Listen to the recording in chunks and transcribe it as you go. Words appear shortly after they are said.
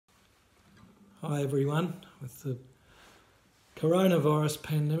Hi everyone. With the coronavirus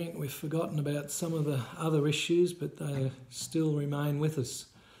pandemic, we've forgotten about some of the other issues, but they still remain with us.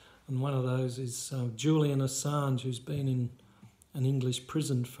 And one of those is Julian Assange, who's been in an English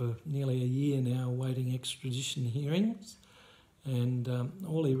prison for nearly a year now, awaiting extradition hearings. And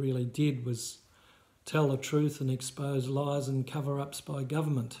all he really did was tell the truth and expose lies and cover-ups by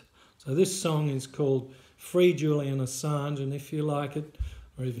government. So this song is called Free Julian Assange, and if you like it,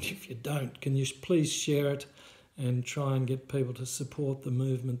 or even if you don't, can you please share it and try and get people to support the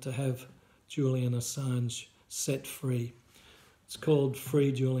movement to have Julian Assange set free. It's called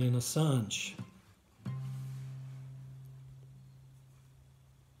Free Julian Assange.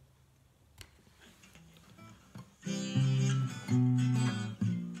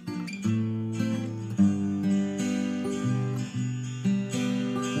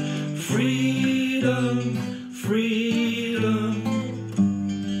 Freedom, freedom,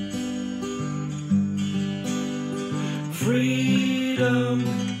 freedom,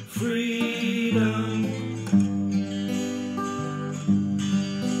 freedom.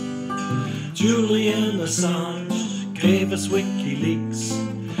 Julian Assange gave us WikiLeaks.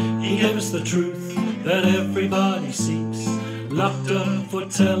 He gave us the truth that everybody seeks. Locked up for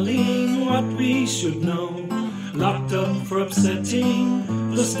telling what we should know. Locked up for upsetting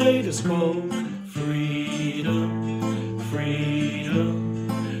the status quo. Freedom,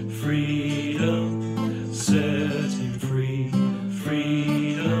 freedom, freedom, set him free.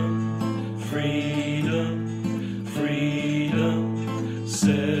 Freedom, freedom, freedom,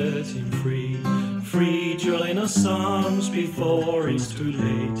 set him free. Free Julian Assange before it's too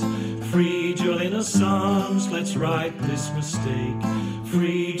late. Free Julian Assange, let's right this mistake.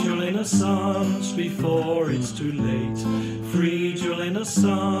 Free Julian Assange before it's too late. Free Julian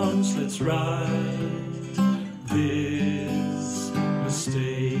Assange, let's right this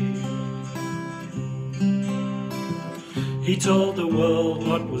mistake. He told the world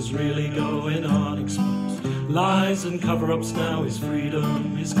what was really going on, exposed lies and cover-ups. Now his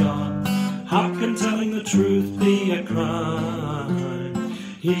freedom is gone. How can telling the truth be a crime?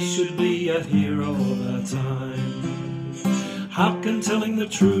 He should be a hero of our time. How can telling the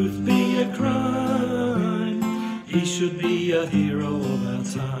truth be a crime? He should be a hero of our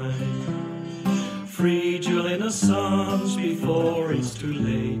time. Free Julian Assange before it's too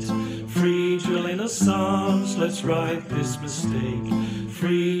late. Free Julian Assange, let's right this mistake.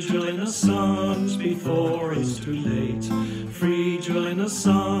 Free Julian Assange before it's too late. Free Julian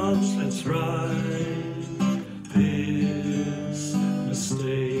Assange, let's right this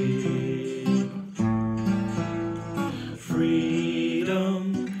mistake.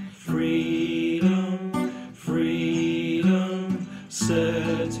 Freedom, freedom, freedom,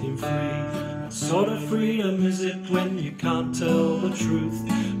 set him free. What sort of freedom is it when you can't tell the truth?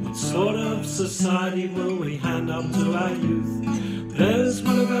 What sort of society will we hand up to our youth? There's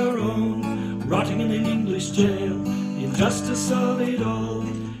one of our own, rotting in an English jail. The injustice of it all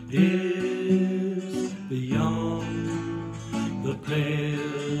is beyond the pale.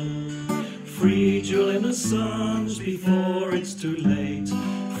 Free Julian Assange before it's too late.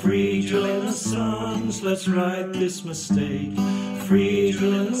 Free Julian Assange, let's right this mistake. Free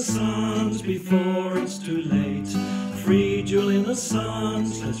Julian Assange before it's too late. Free Julian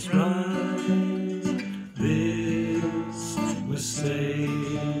Assange, let's right this mistake.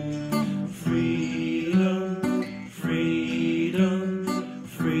 Freedom, freedom,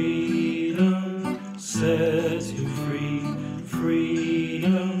 freedom, set him free.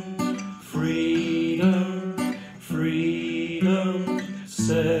 Freedom, freedom, freedom,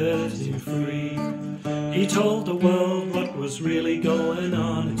 set him free. He told the world what was really going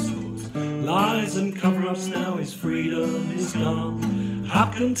on, exposed lies and cover-ups. Now his freedom is gone. How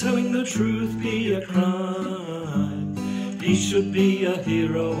can telling the truth be a crime? He should be a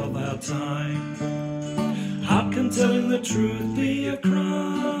hero of our time. How can telling the truth be a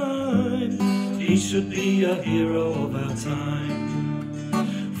crime? He should be a hero of our time.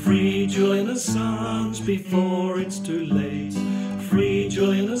 Free Julian Assange before it's too late. Free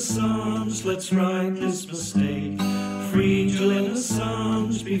Julian Assange, let's right this mistake. Free Julian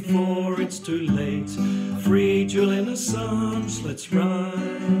Assange before it's too late. Free Julian Assange, let's right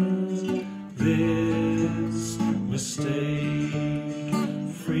this mistake.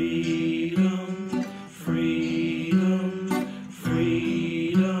 Freedom, freedom,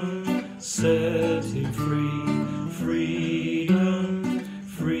 freedom, set him free. Freedom,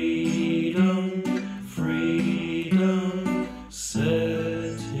 freedom, freedom,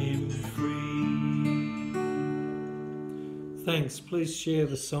 set him free. Thanks. Please share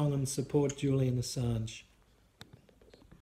the song and support Julian Assange.